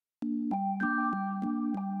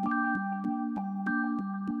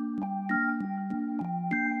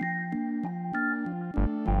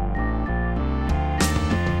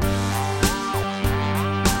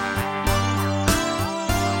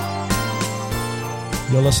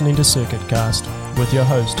You're listening to Circuit Cast with your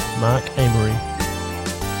host, Mark Amory.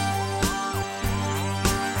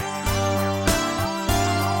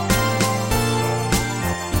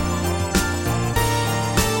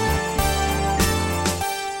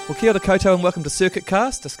 Well, kia ora koutou and welcome to Circuit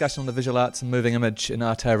Cast, discussion on the visual arts and moving image in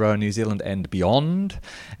Aotearoa, New Zealand and beyond.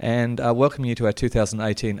 And welcoming you to our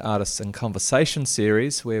 2018 Artists in Conversation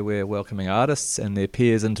series, where we're welcoming artists and their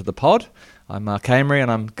peers into the pod. I'm Mark Amory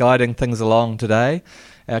and I'm guiding things along today.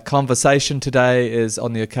 Our conversation today is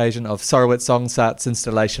on the occasion of Sorowit Songsart's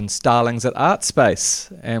installation Starlings at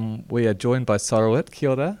Artspace. And we are joined by Sorowit. Kia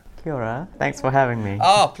ora. Kia ora. Thanks for having me.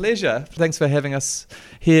 Oh, pleasure. Thanks for having us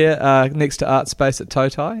here next to Artspace at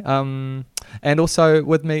Tautai. And also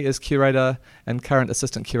with me is curator and current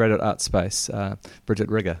assistant curator at Artspace, Bridget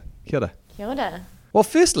Rigger. Kia ora. Kia ora. Well,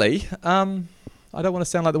 firstly, I don't want to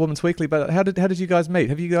sound like the Women's Weekly, but how did you guys meet?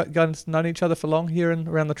 Have you guys known each other for long here and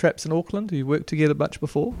around the traps in Auckland? Have you worked together much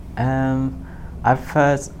before? I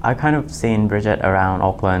kind of seen Bridget around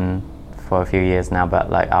Auckland for a few years now, but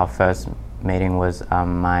like our first meeting was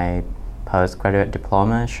my postgraduate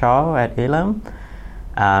diploma show at Elam,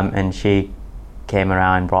 and she came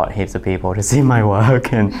around and brought heaps of people to see my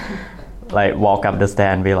work and like walk up the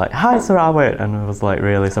stand and be like, "Hi, Sorowit," and I was like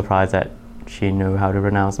really surprised that she knew how to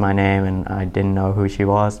pronounce my name, and I didn't know who she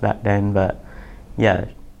was back then, but yeah.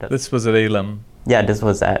 This was at Elam? Yeah, this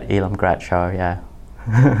was at Elam Grad Show, yeah.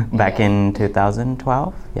 Back in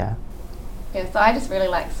 2012, yeah. Yeah, so I just really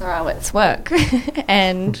like Sorowit's work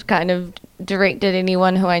and kind of directed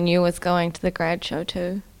anyone who I knew was going to the grad show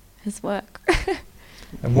to his work.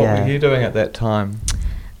 And what were you doing at that time?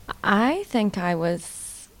 I think I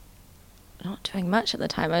was not doing much at the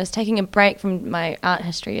time. I was taking a break from my art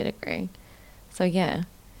history degree. So yeah,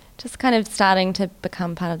 just kind of starting to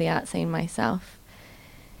become part of the art scene myself.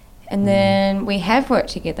 And then we have worked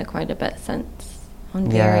together quite a bit since on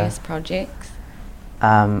various projects.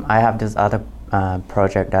 I have this other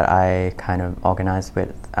project that I kind of organized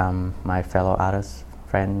with my fellow artist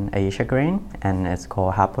friend Aisha Green, and it's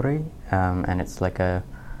called Hapuri, and it's like a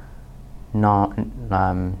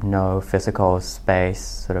no physical space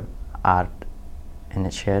sort of art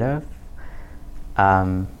initiative.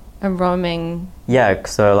 A roaming. Yeah,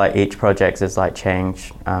 so like each project is like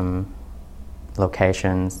change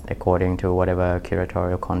locations according to whatever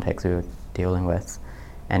curatorial context we're dealing with,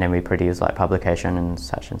 and then we produce like publication and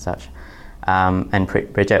such and such. And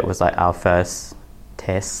Bridget was like our first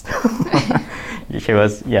test. She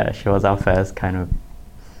was our first kind of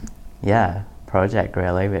project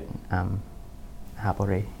really with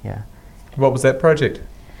Hapuri. Yeah. What was that project?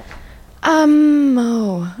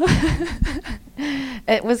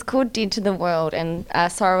 It was called Dead to the World, and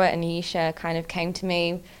Sorowit and Aisha kind of came to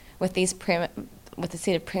me with these with a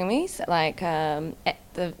set of premise. Like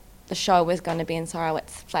the show was going to be in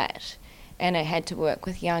Sorowit's flat, and it had to work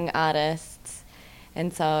with young artists,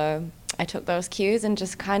 and so I took those cues and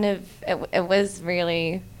just kind of it was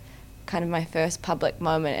really kind of my first public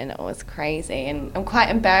moment, and it was crazy, and I'm quite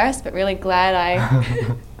embarrassed but really glad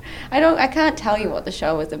I can't tell you what the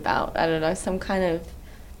show was about. I don't know, some kind of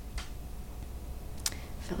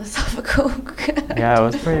philosophical. Yeah, it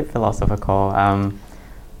was pretty philosophical.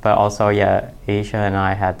 But also, Aisha and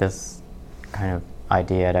I had this kind of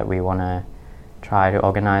idea that we want to try to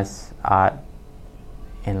organize art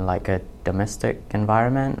in like a domestic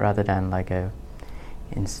environment rather than like a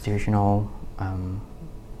institutional,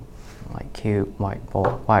 like cute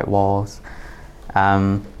white walls.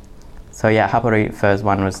 So Hapuri first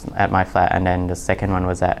one was at my flat, and then the second one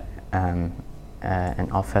was at an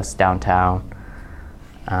office downtown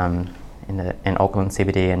in Auckland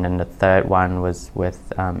CBD, and then the third one was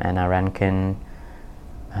with Anna Rankin,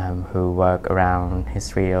 who work around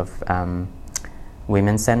history of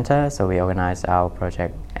Women's Centre. So we organised our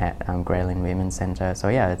project at Grayling Women's Centre. So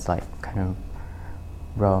it's like kind of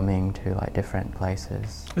roaming to like different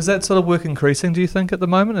places. Is that sort of work increasing, do you think, at the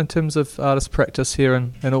moment in terms of artist practice here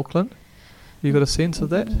in Auckland? You got a sense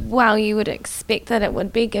of that? Well, you would expect that it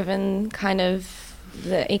would be, given kind of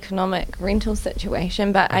the economic rental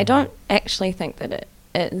situation, but I don't actually think that it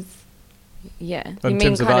is. Yeah. In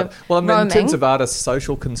terms of artists'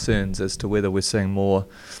 social concerns as to whether we're seeing more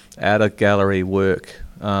out of gallery work,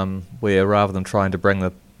 where rather than trying to bring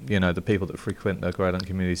the people that frequent the Grayling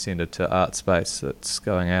Community Centre to Artspace, that's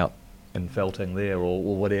going out and felting there or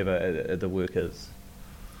whatever the work is.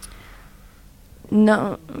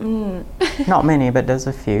 No. Not many, but there's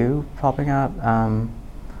a few popping up.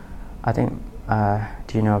 I think,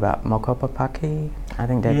 do you know about Mokopapaki? I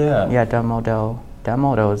think their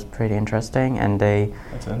model is pretty interesting, and they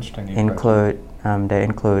include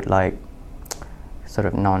like sort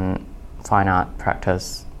of fine art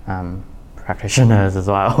practitioners as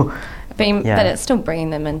well. But it's still bringing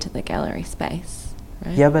them into the gallery space,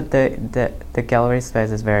 right? Yeah, but the gallery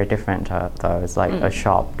space is very different though. It's like a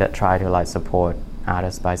shop that try to like support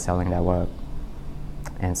artists by selling their work,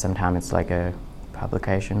 and sometimes it's like a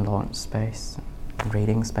publication launch space,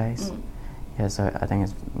 reading space. Yeah, so I think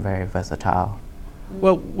it's very versatile.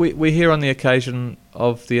 Well, we hear on the occasion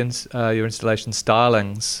of the your installation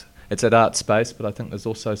Stylings. It's at Art Space, but I think there's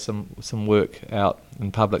also some work out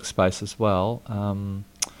in public space as well.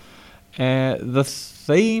 The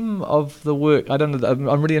theme of the work, I don't know,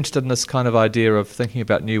 I'm really interested in this kind of idea of thinking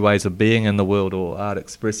about new ways of being in the world, or art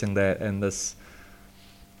expressing that, and this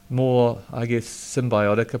more, I guess,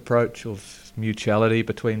 symbiotic approach of mutuality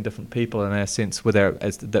between different people, in our sense,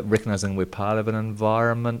 that recognising we're part of an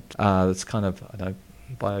environment. That's kind of, I don't know,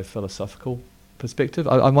 biophilosophical perspective.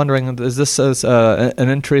 I'm wondering, is this an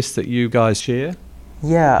interest that you guys share?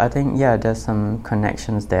 Yeah, I think, there's some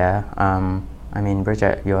connections there. I mean,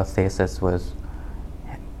 Bridget, your thesis was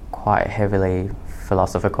quite heavily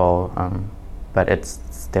philosophical, but it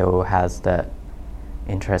still has that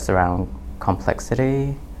interest around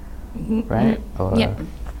complexity, right? Or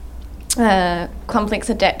complex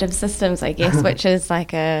adaptive systems, I guess, which is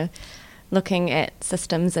like looking at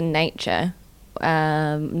systems in nature,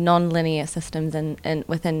 non-linear systems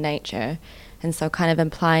within nature, and so kind of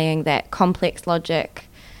implying that complex logic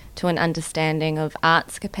to an understanding of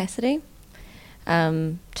art's capacity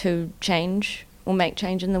to change or make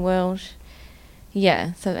change in the world.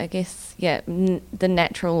 Yeah, so I guess, the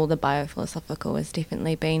natural or the biophilosophical has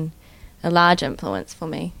definitely been a large influence for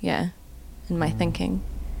me, in my thinking.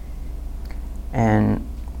 And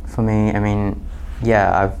for me, I mean,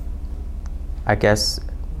 I guess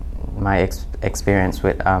my experience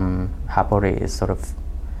with Hapori is sort of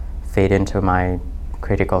feed into my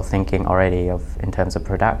critical thinking already in terms of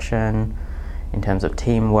production, in terms of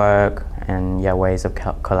teamwork, and ways of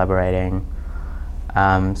collaborating.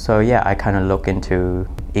 I kind of look into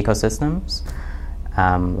ecosystems,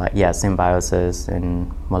 symbiosis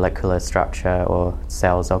and molecular structure or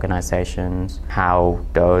cells organizations, how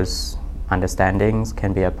those understandings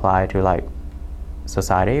can be applied to like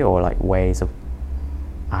society or like ways of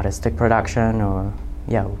artistic production, or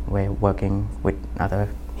way of working with other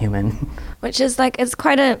human. Which is like, it's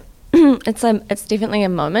quite a it's definitely a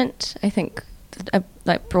moment. I think a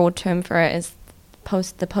like broad term for it is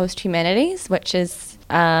the post-humanities, which is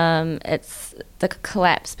it's the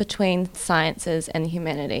collapse between sciences and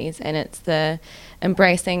humanities, and it's the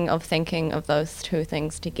embracing of thinking of those two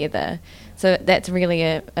things together. So that's really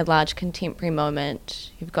a large contemporary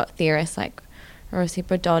moment. You've got theorists like Rosi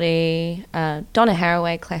Braidotti, Donna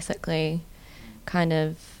Haraway classically, kind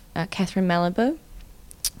of Catherine Malibu,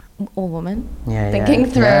 all women, thinking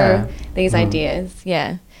through these ideas,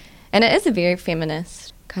 and it is a very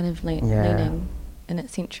feminist kind of leaning in it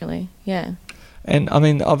centrally, And I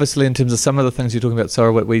mean, obviously, in terms of some of the things you're talking about,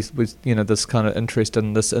 Sarah, we this kind of interest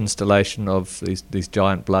in this installation of these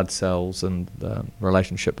giant blood cells and the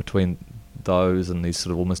relationship between those and these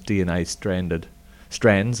sort of almost DNA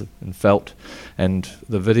strands and felt, and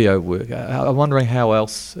the video work. I'm wondering how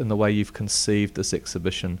else, in the way you've conceived this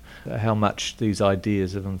exhibition, how much these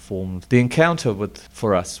ideas have informed the encounter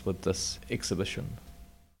for us with this exhibition.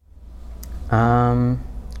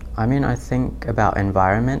 I mean, I think about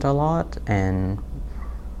environment a lot, and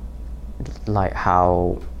like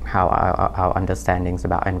how our understandings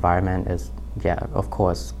about environment is, of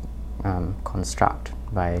course, construct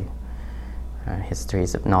by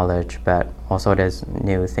histories of knowledge, but also there's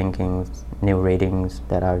new thinkings, new readings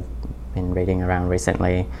that I've been reading around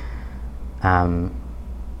recently.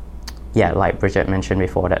 Like Bridget mentioned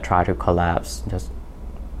before, that try to collapse just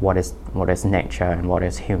what is nature and what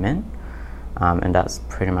is human. And that's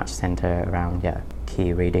pretty much centered around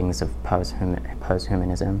key readings of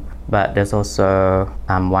post-humanism. But there's also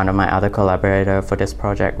one of my other collaborators for this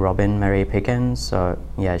project, Robin Marie Pickens. So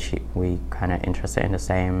we kind of interested in the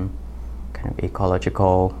same kind of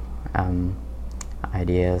ecological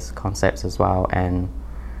ideas, concepts as well. And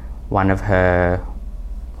one of her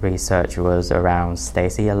research was around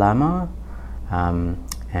Stacey Alamo,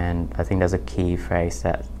 and I think there's a key phrase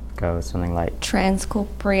that goes something like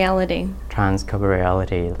transcorporeality,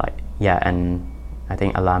 and I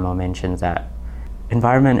think Alamo mentions that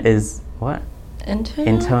environment is what?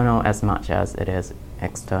 Internal as much as it is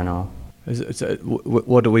external.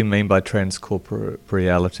 What do we mean by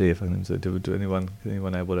transcorporeality? Do anyone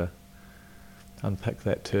able to unpack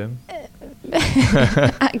that term?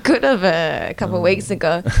 I could have a couple of weeks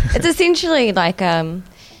ago. It's essentially like that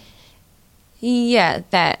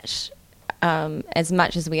as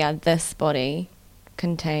much as we are this body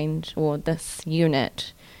self-contained, or this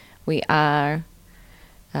unit, we are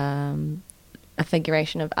a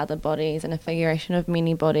figuration of other bodies and a figuration of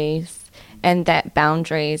many bodies, and that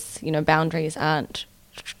boundaries aren't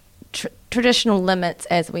traditional limits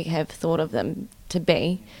as we have thought of them to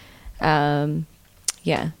be.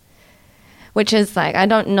 Which is like, I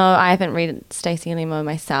don't know, I haven't read Stacey Lemo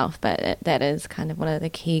myself, but that is kind of one of the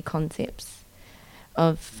key concepts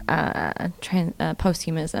of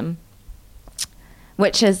posthumanism,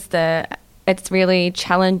 which is it's really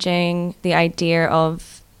challenging the idea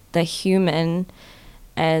of the human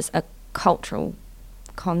as a cultural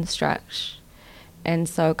construct, and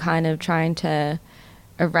so kind of trying to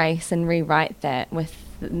erase and rewrite that with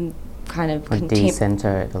kind of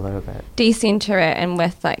decenter it a little bit. Decenter it, and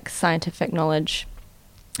with like scientific knowledge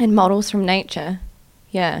and models from nature.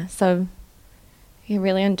 Yeah, so you're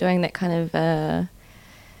really undoing that kind of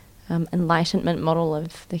enlightenment model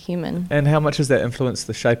of the human. And how much has that influenced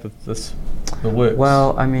the shape of the works?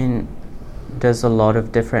 Well, I mean, there's a lot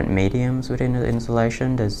of different mediums within the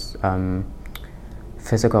installation. There's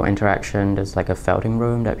physical interaction. There's like a felting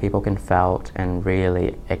room that people can felt and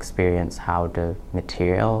really experience how the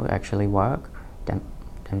material actually work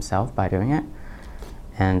themselves by doing it.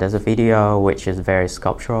 And there's a video which is very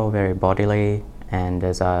sculptural, very bodily, and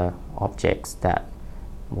there's objects that,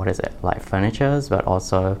 like furnitures, but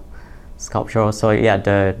also sculptural. So yeah,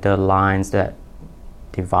 the lines that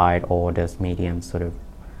divide all those mediums sort of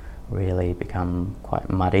really become quite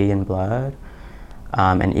muddy and blurred.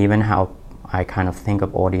 And even how I kind of think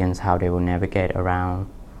of audience, how they will navigate around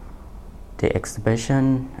the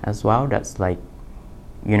exhibition as well. That's like,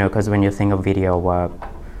 because when you think of video work,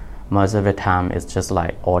 most of the time it's just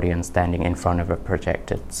like audience standing in front of a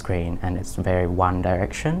projected screen, and it's very one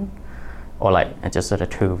direction, or like it's just sort of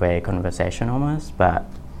two-way conversation almost. But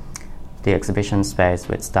the exhibition space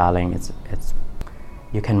with Starling, it's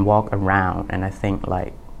you can walk around, and I think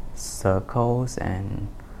like circles and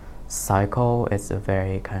cycle is a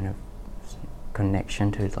very kind of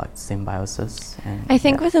connection to like symbiosis. And I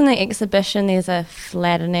think within the exhibition there's a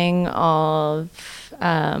flattening of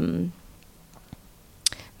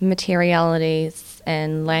materialities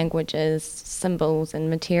and languages, symbols and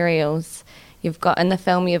materials. You've got in the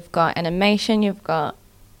film, you've got animation, you've got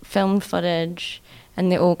film footage,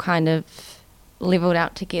 and they're all kind of leveled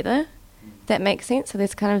out together. That makes sense. So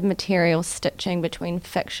there's kind of material stitching between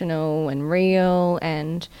fictional and real,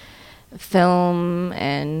 and film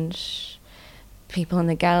and people in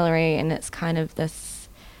the gallery, and it's kind of this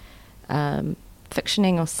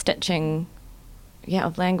fictioning or stitching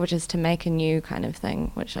of languages to make a new kind of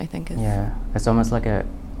thing, which I think is... Yeah, it's almost like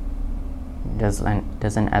there's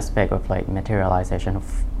an aspect of like materialization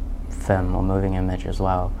of film or moving image as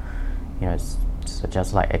well. It's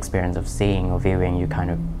just like experience of seeing or viewing, you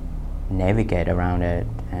kind of navigate around it,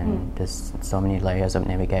 and there's so many layers of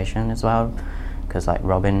navigation as well, because like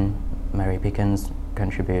Robin Marie Pickens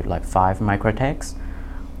contribute like 5 microtexts,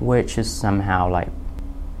 which is somehow like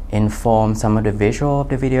inform some of the visual of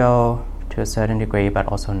the video to a certain degree, but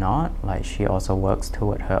also not. Like she also works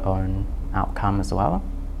toward her own outcome as well.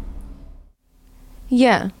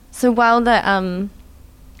 Yeah. So while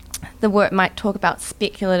the work might talk about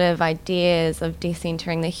speculative ideas of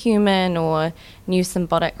decentering the human or new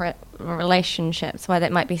symbolic relationships, while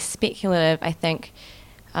that might be speculative, I think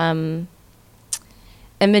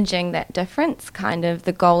imaging that difference, kind of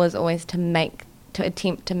the goal is always to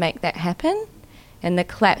attempt to make that happen, and the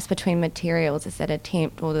collapse between materials is that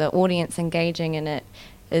attempt, or the audience engaging in it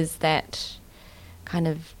is that kind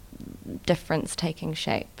of difference taking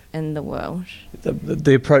shape in the world.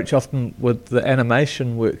 The approach often with the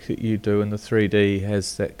animation work that you do in the 3D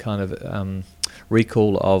has that kind of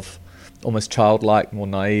recall of almost childlike, more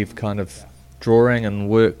naive kind of drawing and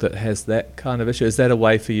work that has that kind of issue. Is that a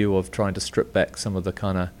way for you of trying to strip back some of the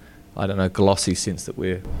kind of, glossy sense that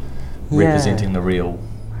we're representing the real?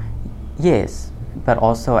 Yes, but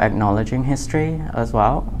also acknowledging history as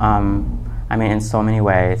well. I mean, in so many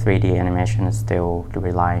ways, 3D animation is still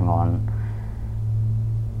relying on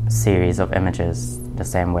a series of images the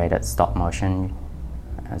same way that stop motion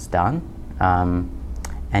is done.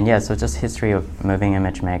 And yeah, so just history of moving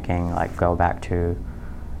image making, like go back to,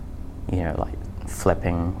 like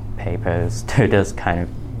flipping papers to this kind of,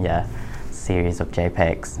 series of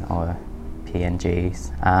JPEGs or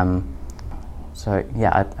PNGs. So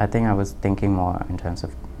yeah, I think I was thinking more in terms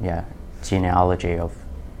of, genealogy of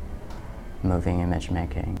moving image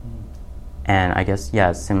making. And I guess,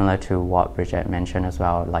 similar to what Bridget mentioned as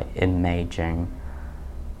well, like imaging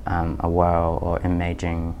a world or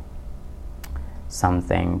imaging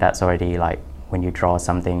something that's already like, when you draw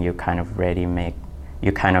something, you kind of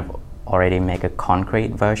already make a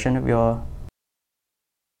concrete version of your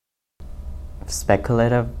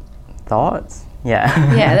speculative thoughts.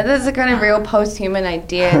 Yeah. Yeah, there's a kind of real post-human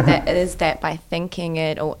idea that is that by thinking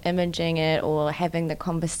it or imaging it or having the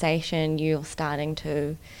conversation, you're starting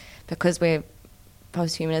to, because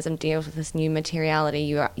post-humanism deals with this new materiality,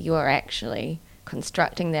 you are actually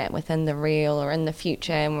constructing that within the real or in the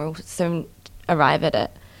future, and we'll soon arrive at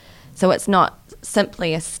it. So it's not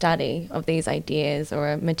simply a study of these ideas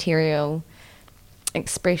or a material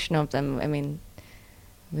expression of them. I mean,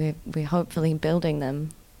 we're hopefully building them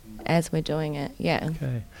as we're doing it. Yeah.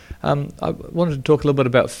 Okay. I wanted to talk a little bit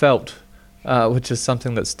about felt, which is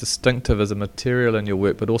something that's distinctive as a material in your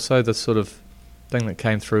work, but also the sort of thing that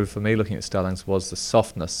came through for me looking at Starlings was the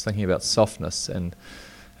softness, thinking about softness, and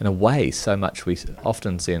in a way so much we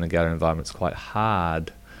often see in a gallery environment it's quite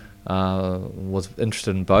hard. Was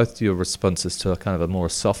interested in both your responses to a kind of a more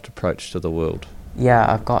soft approach to the world.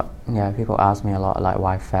 Yeah, people ask me a lot, like,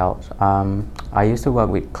 why felt? I used to work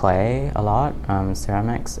with clay a lot,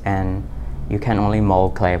 ceramics, and you can only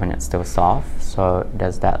mold clay when it's still soft, so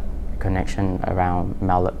there's that connection around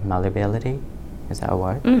malleability. Is that a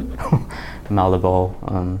word? Malleable,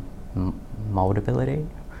 moldability?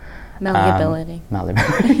 Malleability.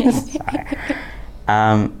 Malleability,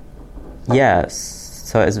 sorry. Yes,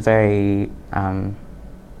 so it's very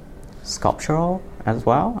sculptural as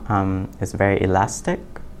well. It's very elastic.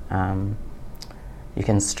 You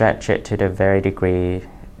can stretch it to the very degree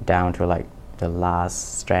down to like the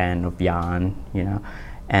last strand of yarn,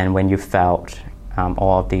 and when you felt,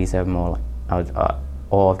 all of these are more like,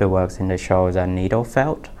 all of the works in the shows are needle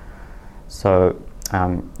felt. So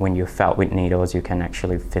when you felt with needles, you can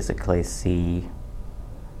actually physically see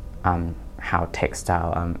how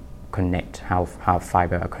textile connect, how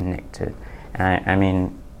fiber are connected. And I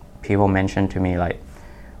mean, people mentioned to me, like,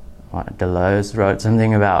 Deleuze wrote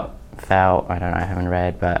something about felt. I don't know, I haven't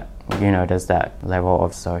read, but there's that level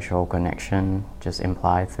of social connection just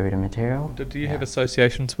implied through the material. Do you have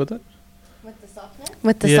associations with it? With the softness?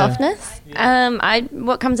 With the softness? Yeah.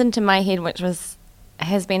 What comes into my head, which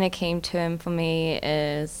has been a key term for me,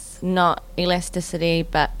 is not elasticity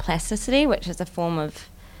but plasticity, which is a form of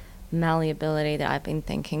malleability that I've been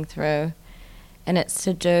thinking through. And it's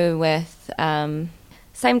to do with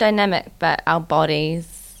same dynamic, but our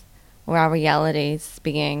bodies or our realities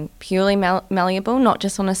being purely malleable, not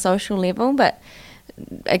just on a social level, but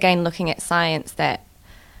again looking at science, that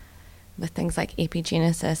with things like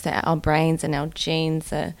epigenesis, that our brains and our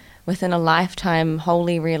genes are within a lifetime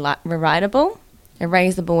wholly rewritable,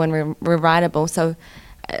 erasable and rewritable. So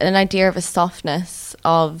an idea of a softness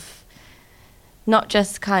of not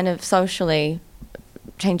just kind of socially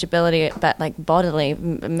changeability, but like bodily,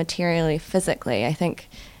 materially, physically. I think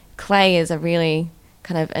clay is a really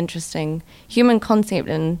kind of interesting human concept,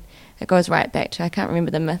 and it goes right back to, I can't remember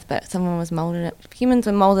the myth, but humans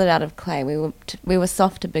were molded out of clay. We were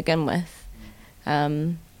soft to begin with.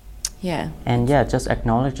 And just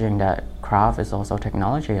acknowledging that craft is also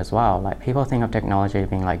technology as well. Like, people think of technology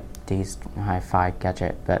being like these hi-fi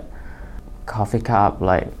gadget, but coffee cup,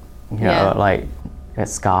 like a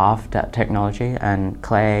scarf, that technology, and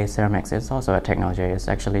clay ceramics is also a technology. It's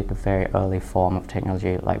actually the very early form of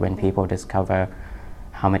technology, like when people discover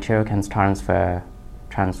how material can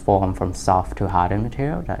transform from soft to harder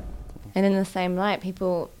material. And in the same light,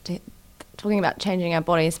 people talking about changing our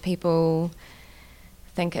bodies, people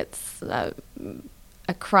think it's a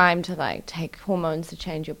crime to like take hormones to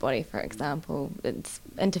change your body, for example. It's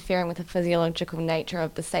interfering with the physiological nature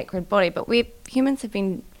of the sacred body, but humans have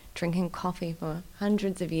been drinking coffee for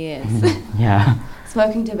hundreds of years.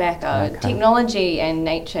 Smoking tobacco. Technology and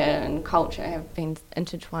nature and culture have been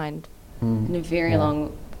intertwined in a very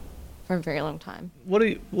long time. What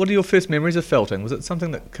are your first memories of felting? Was it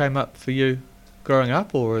something that came up for you growing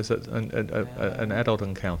up, or is it an adult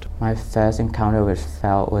encounter? My first encounter with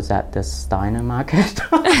felt was at the Steiner market.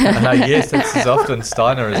 Yes, it's often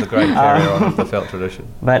Steiner is a great carrier on of the felt tradition.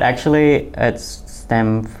 But actually, it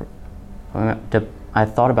stemmed from I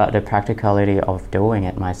thought about the practicality of doing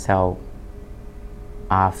it myself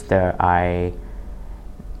after I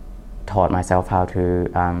taught myself how to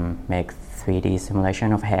make 3D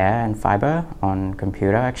simulation of hair and fiber on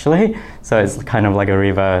computer, actually. So it's kind of like a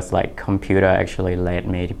reverse, like computer actually led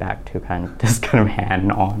me back to kind of this kind of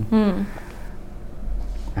hand-on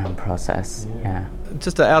process. Yeah.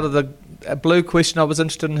 Just out of the blue question, I was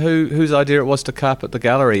interested in whose idea it was to carpet the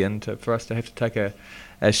gallery and for us to have to take our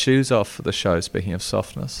shoes off for the show, speaking of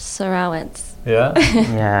softness. Sarawit's. Yeah?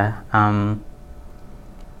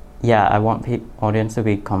 I want audience to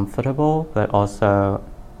be comfortable, but also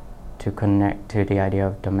to connect to the idea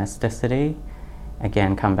of domesticity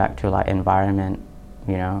again come back to like environment,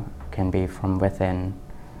 can be from within,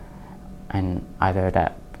 and either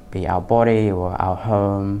that be our body or our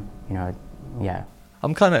home, yeah.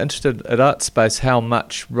 I'm kind of interested at Artspace how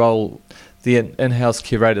much role the in-house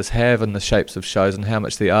curators have in the shapes of shows and how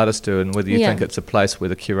much the artists do, and whether you think it's a place where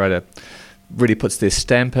the curator really puts their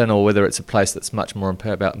stamp in, or whether it's a place that's much more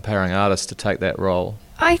about empowering artists to take that role.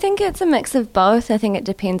 I think it's a mix of both. I think it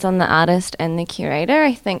depends on the artist and the curator.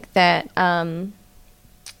 I think that the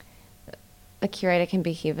curator can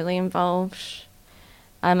be heavily involved.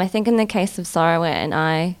 I think in the case of Sarawat and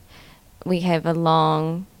I, we have a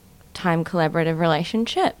long time collaborative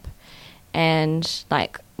relationship, and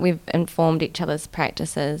like we've informed each other's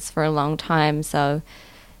practices for a long time, so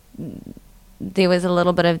there was a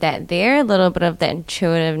little bit of that there, a little bit of that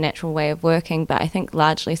intuitive natural way of working, but I think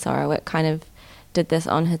largely Sarawat kind of did this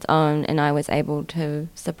on his own, and I was able to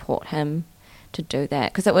support him to do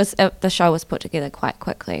that because the show was put together quite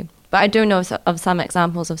quickly. But I do know of some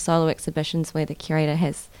examples of solo exhibitions where the curator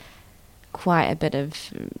has quite a bit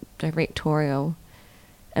of directorial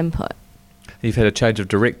input. You've had a change of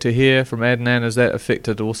director here from Adnan. Has that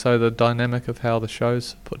affected also the dynamic of how the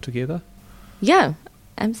show's put together? Yeah,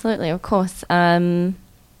 absolutely, of course. I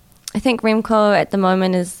think Remco at the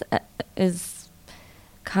moment is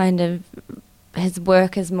kind of, his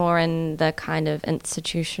work is more in the kind of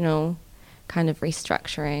institutional kind of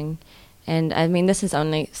restructuring. And I mean,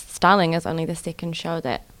 Starling is only the second show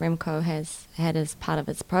that Remco has had as part of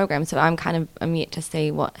his program. So I'm yet to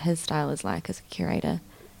see what his style is like as a curator.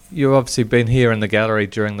 You've obviously been here in the gallery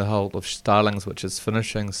during the whole of Starlings, which is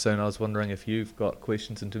finishing soon. I was wondering if you've got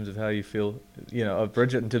questions in terms of how you feel, of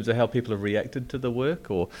Bridget, in terms of how people have reacted to the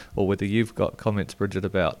work, or whether you've got comments, Bridget,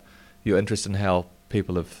 about your interest in how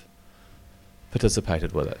people have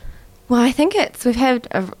participated with it. Well, I think we've had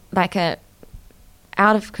a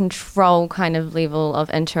out of control kind of level of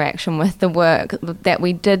interaction with the work that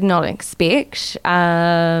we did not expect.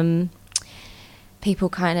 People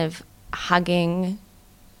kind of hugging,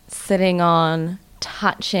 sitting on,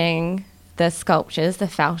 touching the sculptures, the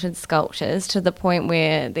felted sculptures, to the point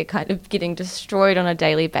where they're kind of getting destroyed on a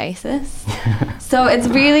daily basis. So I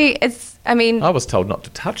was told not to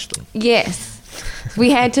touch them. Yes.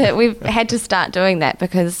 We've had to start doing that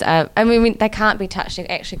because they can't be touched. They're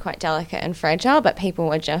actually quite delicate and fragile, but people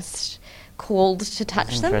were just called to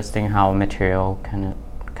touch them. Interesting how material kind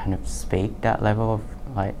of speak that level of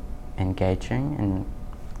like engaging and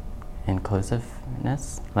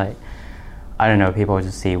inclusiveness. Like, I don't know, people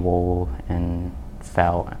just see wool and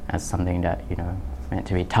felt as something that meant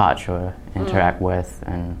to be touched or interact with,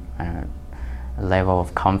 and I don't know, a level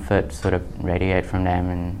of comfort sort of radiate from them,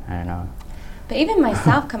 and I don't know. But even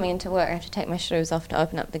myself coming into work, I have to take my shoes off to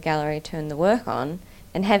open up the gallery, turn the work on,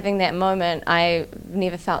 and having that moment, I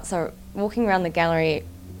never felt so. Walking around the gallery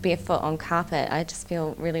barefoot on carpet, I just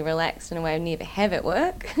feel really relaxed in a way I never have at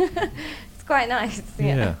work. It's quite nice.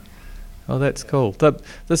 Yeah. Oh, that's cool.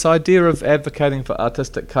 This idea of advocating for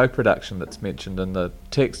artistic co-production that's mentioned in the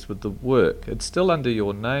text with the work, it's still under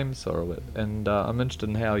your name, Sarawat, and I'm interested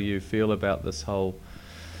in how you feel about this whole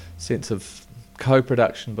sense of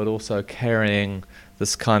co-production, but also carrying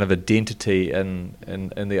this kind of identity in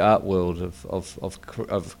the art world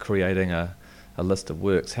of creating a list of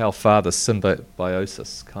works. How far the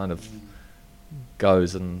symbiosis kind of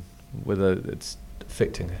goes, and whether it's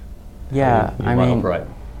affecting. Yeah, how you might operate.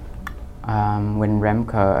 When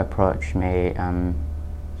Remco approached me,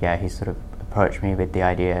 he sort of approached me with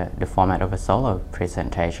the format of a solo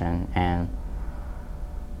presentation, and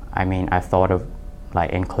I mean, I thought of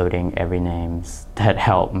like including every names that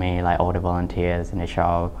helped me, like all the volunteers in the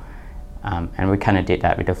show, and we kind of did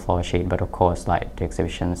that with the floor sheet, but of course like the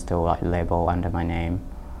exhibition is still like labeled under my name.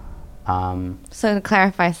 So to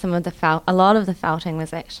clarify, a lot of the felting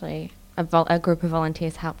was actually a group of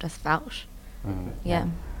volunteers helped us felt. Yeah.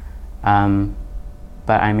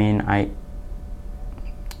 But I mean I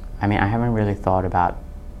haven't really thought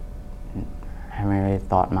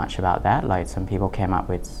much about that. Like, some people came up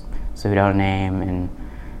with pseudonym and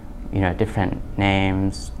different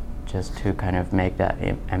names just to kind of make that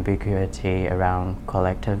ambiguity around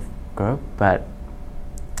collective group. But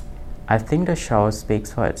I think the show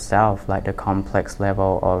speaks for itself, like the complex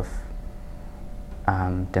level of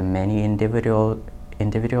the many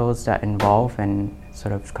individuals that involve and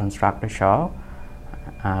sort of construct the show.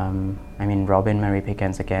 I mean, Robin Marie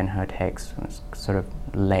Pickens, again, her text sort of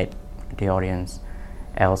led the audience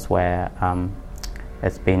elsewhere.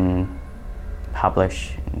 It's been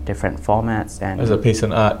published in different formats, and there's a piece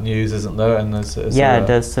in Art News, isn't there? And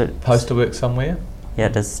there's a poster work somewhere. Yeah,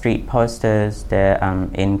 there's street posters, there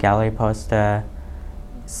in gallery poster,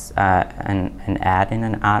 an ad in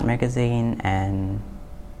an art magazine and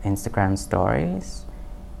Instagram stories.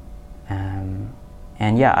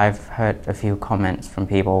 And yeah, I've heard a few comments from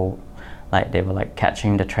people, like they were like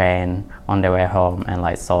catching the train on their way home and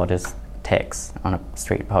like saw this text on a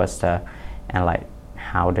street poster, and like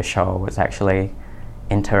how the show was actually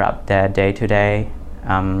interrupt their day-to-day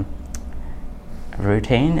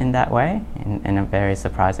routine in that way, in a very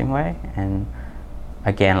surprising way. And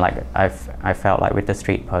again, like I felt like with the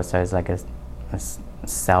street posters, like a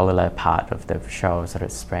cellular part of the show sort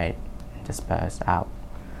of spread, dispersed out.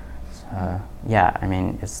 So yeah, I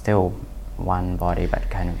mean, it's still one body, but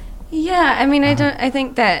kind of. Yeah, I mean, I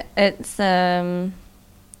think that it's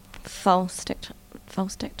false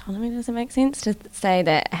dichotomy. Does it make sense to say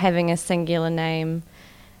that having a singular name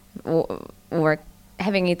or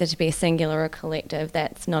having either to be a singular or a collective,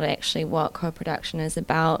 that's not actually what co-production is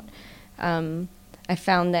about. I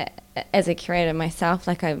found that as a curator myself,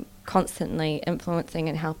 like I'm constantly influencing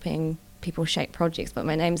and helping people shape projects, but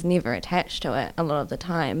my name's never attached to it a lot of the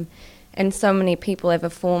time. And so many people have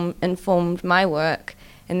informed my work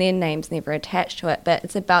and their name's never attached to it, but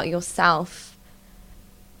it's about yourself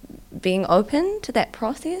being open to that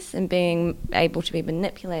process and being able to be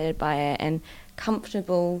manipulated by it and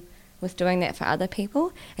comfortable with doing that for other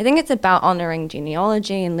people. I think it's about honouring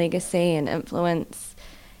genealogy and legacy and influence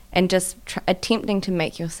and just attempting to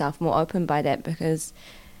make yourself more open by that, because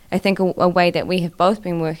I think a way that we have both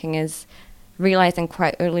been working is realising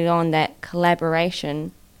quite early on that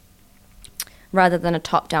collaboration rather than a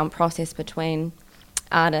top-down process between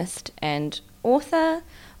artist and author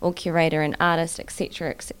or curator and artist,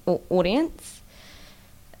 etc., or audience,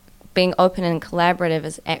 being open and collaborative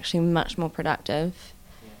is actually much more productive.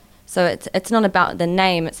 So it's not about the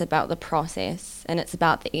name, it's about the process, and it's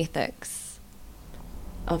about the ethics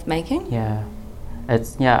of making. Yeah.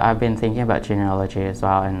 I've been thinking about genealogy as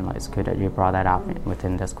well, and like, it's good that you brought that up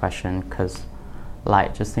within this question, because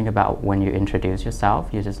like, just think about when you introduce yourself,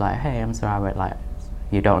 you're just like, hey, I'm Sarawat, like,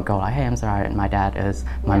 you don't go like, hey, I'm Sarawat, my dad is,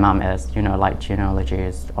 my mum is, like genealogy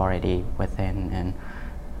is already within and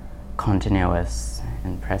continuous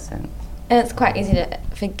and present. And it's quite easy to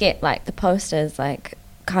forget, like the posters, like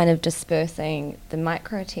kind of dispersing the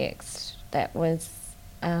microtext that was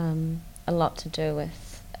a lot to do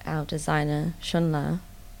with our designer Shunla,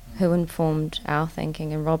 who informed our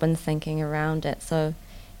thinking and Robin's thinking around it. So,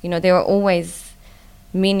 there are always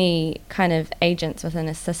many kind of agents within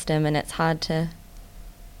a system, and it's hard to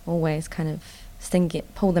always kind of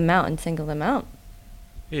pull them out and single them out.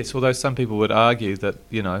 Yes, although some people would argue that,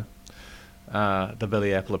 the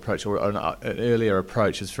Billy Apple approach or an earlier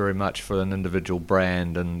approach is very much for an individual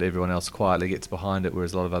brand and everyone else quietly gets behind it,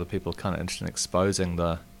 whereas a lot of other people are kind of interested in exposing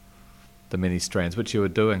the many strands, which you are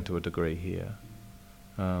doing to a degree here.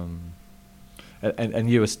 And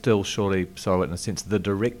you are still surely, sorry, in a sense, the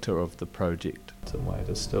director of the project. It's a way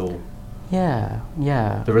to still... Yeah.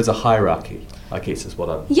 There is a hierarchy, I guess, is what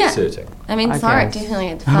I'm asserting. I mean, Sarek definitely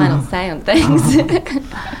had the final say on things.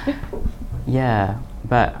 Yeah,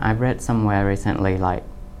 but I read somewhere recently, like,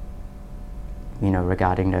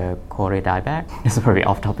 regarding the Kori dieback. This is probably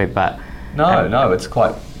off topic, but... No, it's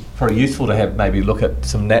quite probably useful to have maybe look at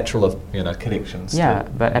some natural, connections. Yeah,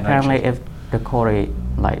 but apparently if the Kori,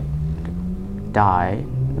 like, die,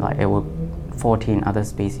 like, 14 other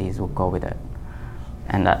species will go with it.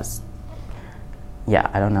 And that's...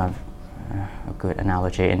 Yeah, I don't know a good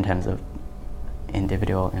analogy in terms of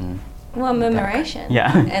individual and... Well, murmuration.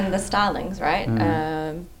 Yeah. And the starlings, right?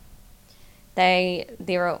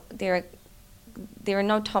 There are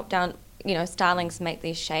no top-down... starlings make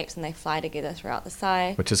these shapes and they fly together throughout the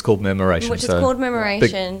sky. Which is called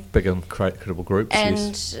murmuration. Big incredible groups.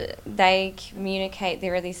 And they communicate.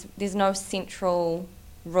 There's no central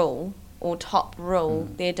rule or top rule.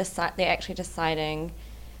 They're actually deciding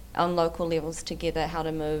on local levels together how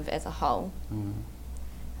to move as a whole.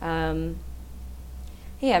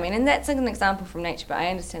 Yeah, I mean, and that's an example from nature, but I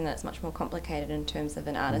understand that it's much more complicated in terms of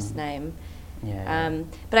an artist's name. Yeah.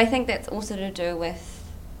 But I think that's also to do with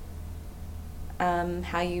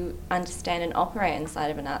how you understand and operate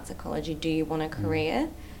inside of an arts ecology. Do you want a career,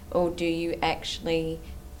 or do you actually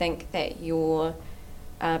think that you're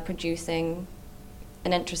producing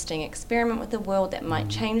an interesting experiment with the world that might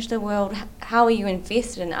change the world? How are you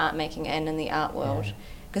invested in art making and in the art world?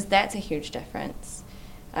 Because that's a huge difference.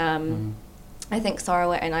 I think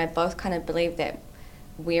Sarawat and I both kind of believe that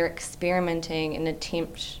we're experimenting in an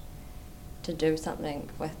attempt to do something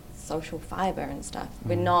with social fibre and stuff.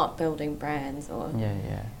 We're not building brands or...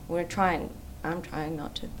 I'm trying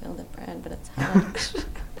not to build a brand, but it's hard.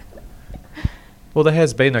 Well, there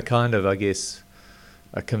has been a kind of, I guess,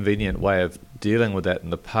 a convenient way of dealing with that in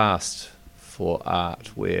the past for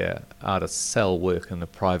art, where artists sell work in the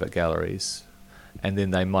private galleries, and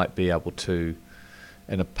then they might be able to,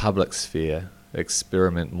 in a public sphere,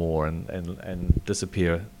 experiment more and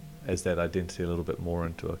disappear as that identity a little bit more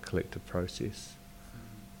into a collective process.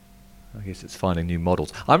 I guess it's finding new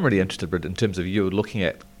models. I'm really interested in terms of you looking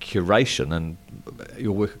at curation and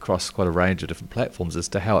your work across quite a range of different platforms as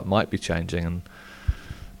to how it might be changing and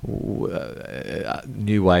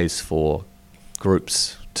new ways for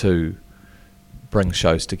groups to bring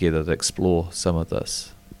shows together to explore some of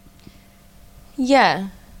this. Yeah.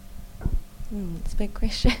 It's a big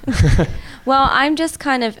question. Well, I'm just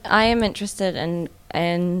I am interested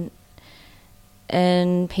in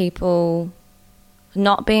people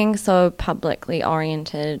not being so publicly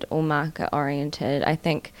oriented or market oriented. I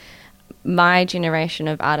think my generation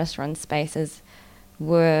of artist-run spaces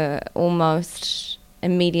were almost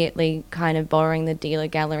immediately kind of borrowing the dealer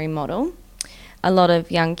gallery model. A lot of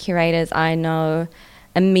young curators I know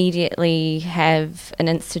immediately have an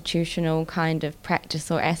institutional kind of practice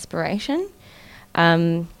or aspiration.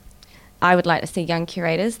 I would like to see young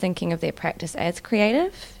curators thinking of their practice as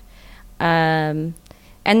creative.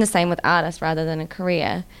 And the same with artists rather than a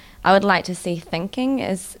career. I would like to see thinking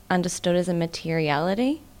as understood as a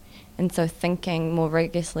materiality, and so thinking more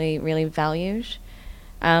rigorously really valued.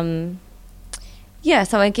 Yeah,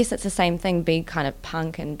 so I guess it's the same thing, be kind of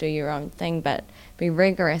punk and do your own thing, but be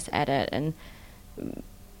rigorous at it, and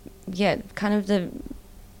yeah, kind of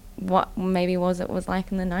what maybe it was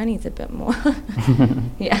like in the 90s a bit more.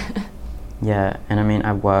 Yeah. Yeah, and I mean,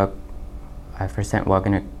 I've recently worked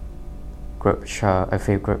in a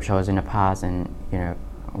few group shows in the past, and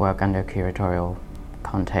work under curatorial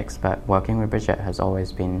context, but working with Bridget has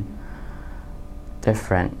always been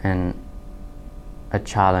different and a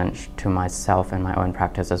challenge to myself and my own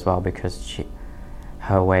practice as well, because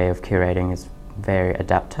her way of curating is very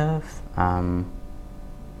adaptive, and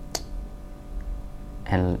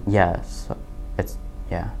so it's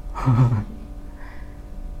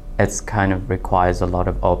it's kind of requires a lot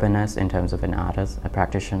of openness in terms of an artist, a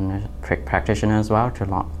practitioner as well, to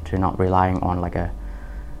not relying on like a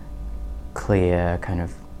clear kind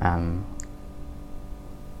of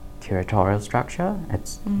curatorial structure.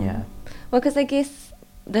 It's Well, because I guess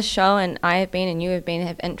the show and I have been and you have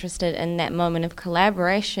been interested in that moment of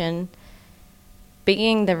collaboration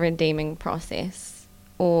being the redeeming process,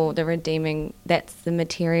 or that's the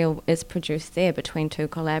material is produced there between two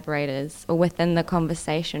collaborators or within the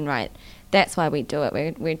conversation, right? That's why we do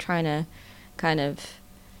it. We're trying to kind of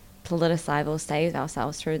politicize or save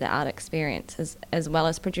ourselves through the art experience as well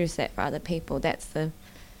as produce that for other people. That's the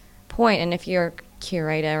point. And if you're a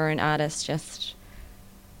curator or an artist just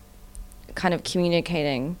kind of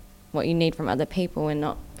communicating what you need from other people and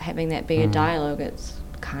not having that be a dialogue, it's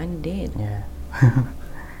kind of dead. Yeah.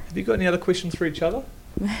 Have you got any other questions for each other?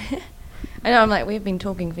 I know, I'm like, we've been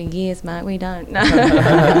talking for years, Mark, we don't. No.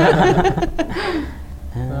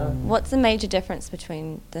 What's the major difference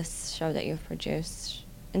between this show that you've produced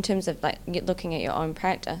in terms of like looking at your own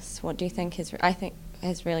practice? What do you think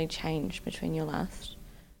has really changed between your last?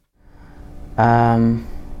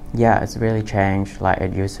 Yeah, it's really changed. Like,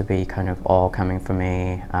 it used to be kind of all coming from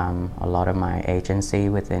me, a lot of my agency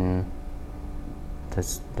within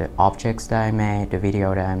the objects that I made, the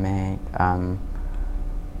video that I made.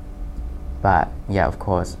 But yeah, of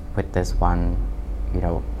course, with this one,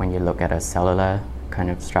 when you look at a cellular kind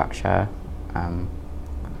of structure,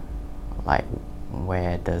 like,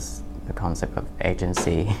 where does the concept of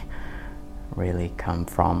agency really come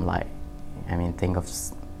from? Like, I mean, think of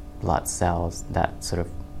blood cells that sort of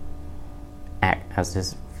act as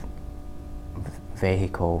this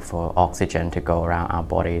vehicle for oxygen to go around our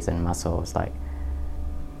bodies and muscles, like,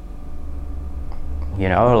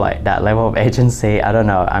 like that level of agency. I don't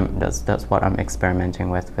know. That's what I'm experimenting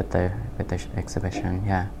with the exhibition.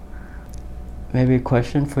 Yeah. Maybe a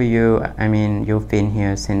question for you. I mean, you've been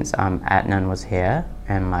here since Adnan was here,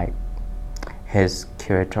 and like his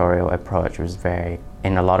curatorial approach was very,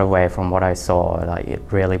 in a lot of ways, from what I saw, like it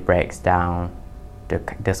really breaks down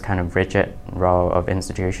this kind of rigid role of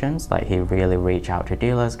institutions. Like, he really reached out to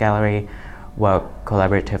Dealers Gallery, worked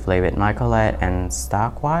collaboratively with Nicolette and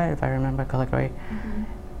Starquire, if I remember correctly,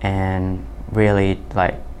 and really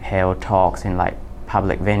like held talks in like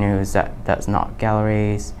public venues that's not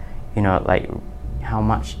galleries. Like, how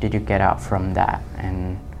much did you get out from that,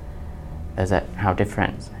 and how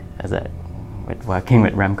different is it with working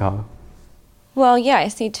with Remco? Well, yeah, I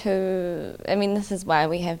see too. I mean, this is why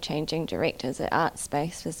we have changing directors at Art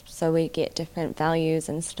Space, so we get different values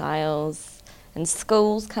and styles and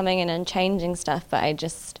schools coming in and changing stuff. But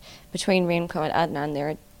between Remco and Adnan, there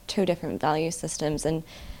are two different value systems, and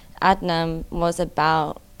Adnam was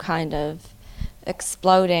about kind of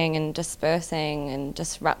exploding and dispersing and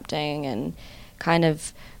disrupting and kind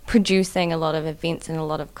of producing a lot of events and a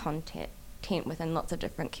lot of content within lots of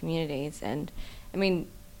different communities. And I mean,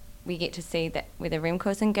 we get to see that whether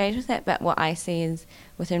Remco's engaged with that, but what I see is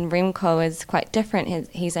within Remco is quite different.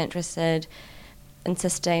 He's interested in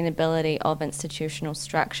sustainability of institutional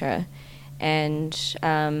structure, and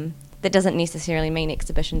that doesn't necessarily mean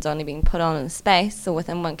exhibitions only being put on in a space or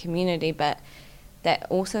within one community, but that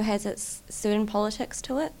also has its certain politics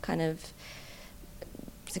to it, kind of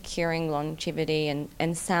securing longevity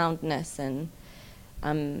and soundness, and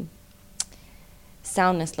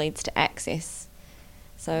soundness leads to access.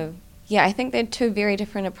 So, yeah, I think they're two very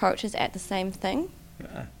different approaches at the same thing.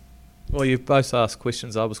 Well, you've both asked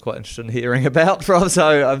questions I was quite interested in hearing about,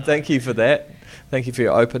 so thank you for that. Thank you for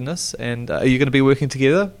your openness. And are you going to be working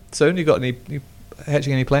together soon? You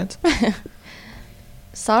hatching any plans?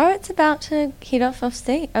 So it's about to head off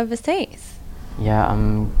overseas. Yeah,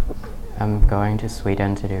 I'm going to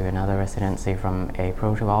Sweden to do another residency from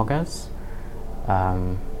April to August,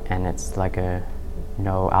 and it's like a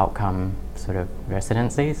no outcome sort of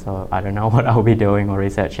residency, so I don't know what I'll be doing or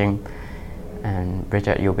researching. And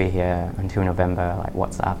Bridget, you'll be here until November. Like,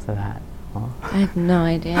 what's after that? Oh. I have no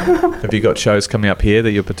idea. Have you got shows coming up here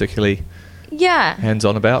that you're particularly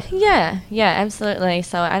hands-on about? Yeah, absolutely.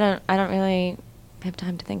 So I don't really have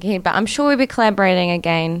time to think ahead, but I'm sure we'll be collaborating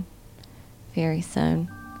again very soon.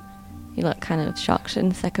 You look kind of shocked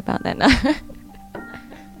and sick about that now.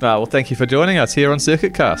 Well, thank you for joining us here on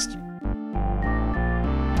Circuit Cast.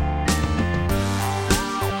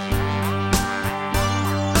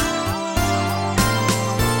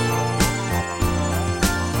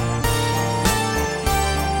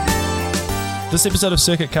 This episode of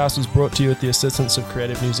Circuit Cast was brought to you with the assistance of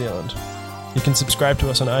Creative New Zealand. You can subscribe to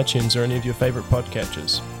us on iTunes or any of your favourite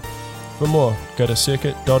podcatchers. For more, go to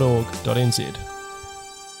circuit.org.nz.